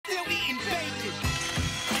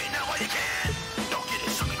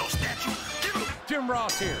Jim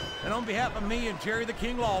Ross here, and on behalf of me and Jerry the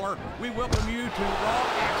King Lawler, we welcome you to Raw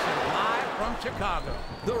Action live from Chicago.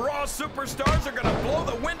 The Raw superstars are gonna blow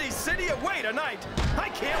the Windy City away tonight. I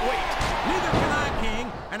can't wait. Neither can I,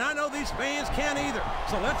 King, and I know these fans can't either.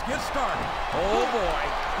 So let's get started. Oh boy,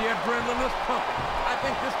 the adrenaline is pumping. I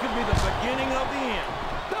think this could be the beginning of the end.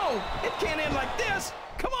 No, it can't end like this.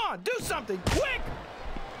 Come on, do something, quick!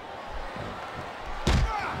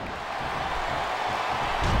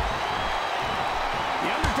 The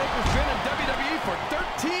Undertaker's been in WWE for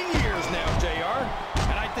 13 years now, JR.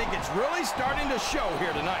 And I think it's really starting to show here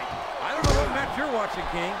tonight. I don't know what match you're watching,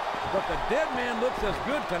 King, but the dead man looks as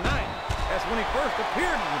good tonight as when he first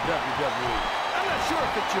appeared in the WWE. I'm not sure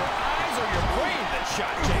if it's your eyes or your brain that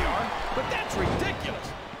shot JR, but that's ridiculous.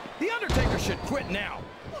 The Undertaker should quit now,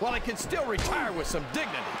 while he can still retire with some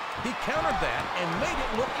dignity. He countered that and made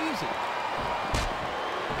it look easy.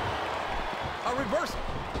 A reversal.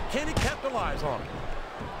 Can he capitalize on it?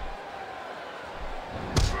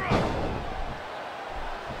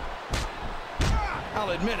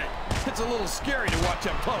 I'll admit it, it's a little scary to watch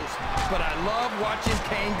him close, but I love watching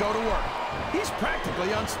Kane go to work. He's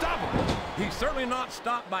practically unstoppable. He's certainly not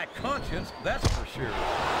stopped by conscience, that's for sure.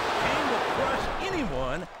 Kane will crush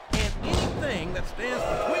anyone and anything that stands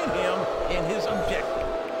between him and his objective.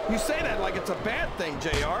 You say that like it's a bad thing,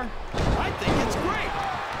 JR. I think it's great.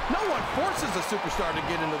 No one forces a superstar to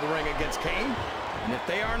get into the ring against Kane. And if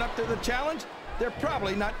they aren't up to the challenge, they're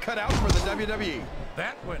probably not cut out for the WWE.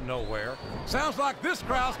 That went nowhere. Sounds like this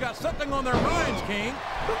crowd's got something on their minds, King.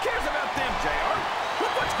 Who cares about them, JR?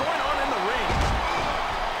 Look what's going on in the ring.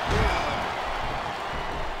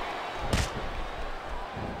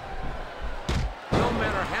 No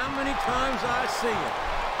matter how many times I see it,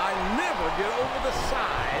 I never get over the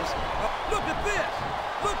size. Look at this!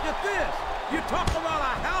 Look at this! You talk about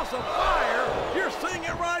a house of fire, you're seeing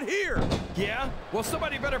it right here! Yeah? Well,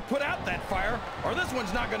 somebody better put out that fire, or this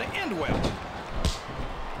one's not going to end well.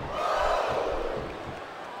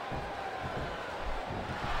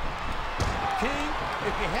 King,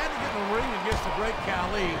 if you had to get in the ring against the great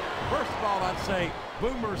Khali, first of all, I'd say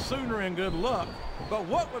boomer sooner and good luck. But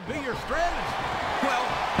what would be your strategy? Well,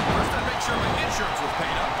 first I'd make sure my insurance was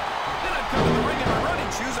paid up. Then I'd come to the ring in my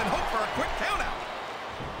running shoes and hope for a quick countout.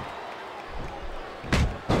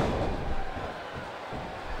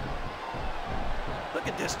 Look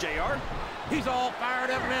at this, JR. He's all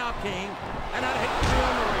fired up now, King, and I'd hate to be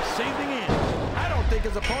on the receiving end. I don't think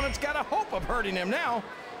his opponent's got a hope of hurting him now.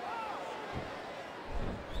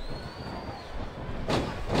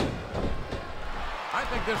 I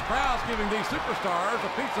think this crowd's giving these superstars a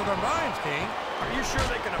piece of their minds, King. Are you sure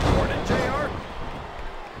they can afford it, JR?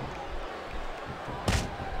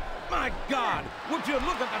 My God, would you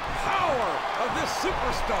look at the power of this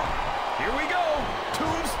superstar? Here we go.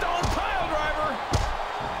 Tombstone pile driver.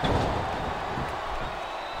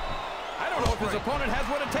 I don't know if his opponent has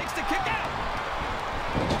what it takes to kick out.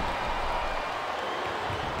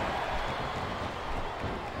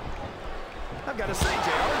 I've got to say,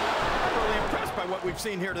 JR, I'm really impressed by what we've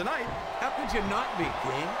seen here tonight. How could you not be,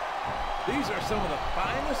 King? These are some of the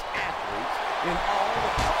finest athletes in all the...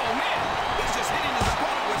 Oh, man, he's just hitting his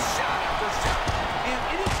opponent with shot after shot. And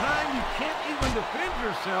anytime you can't even defend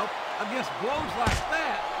yourself against blows like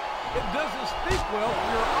that, it doesn't speak well for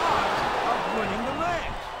your odds of winning the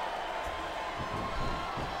match.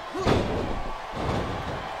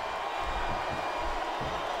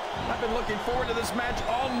 I've been looking forward to this match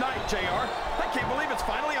all night, JR. I can't believe it's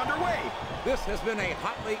finally underway. This has been a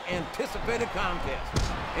hotly anticipated contest.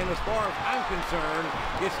 And as far as I'm concerned,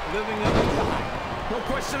 it's living up to the hype. No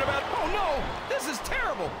question about it. Oh, no! This is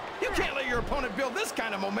terrible! You can't let your opponent build this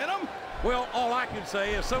kind of momentum. Well, all I can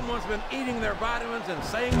say is someone's been eating their vitamins and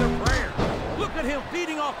saying their prayers. Look at him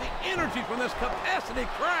feeding off the energy from this capacity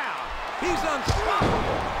crowd. He's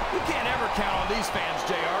unstoppable. You can't ever count on these fans,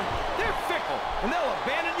 JR. They're fickle, and they'll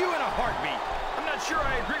abandon you in a heartbeat. I'm not sure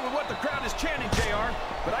I agree with what the crowd is chanting, JR,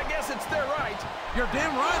 but I guess it's their right. You're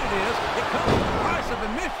damn right it is. It comes with the price of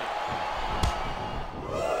admission.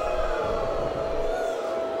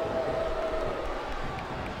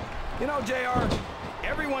 You know, JR,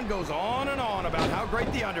 everyone goes on and on about how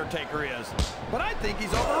great The Undertaker is, but I think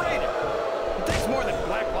he's overrated. It takes more than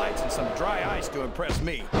black lights and some dry ice to impress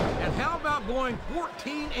me. And how about going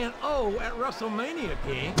 14-0 at WrestleMania,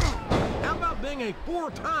 King? How about being a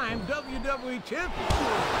 4-time WWE champion?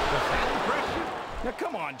 Does that impress you? Now,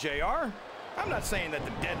 come on, JR. I'm not saying that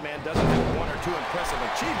the dead man doesn't have one or two impressive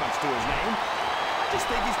achievements to his name. I just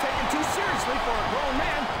think he's taken too seriously for a grown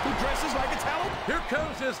man who dresses like it's Halloween. Here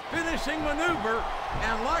comes his finishing maneuver,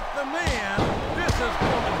 and like the man, this is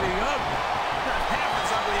going to be ugly. Not half as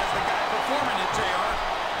ugly as the guy performing it, JR.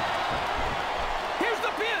 Here's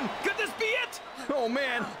the pin. Could this be it? Oh,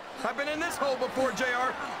 man. I've been in this hole before,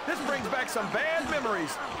 JR. This brings back some bad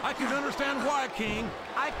memories. I can understand why, King.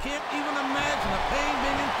 I can't even imagine the pain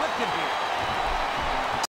being inflicted here.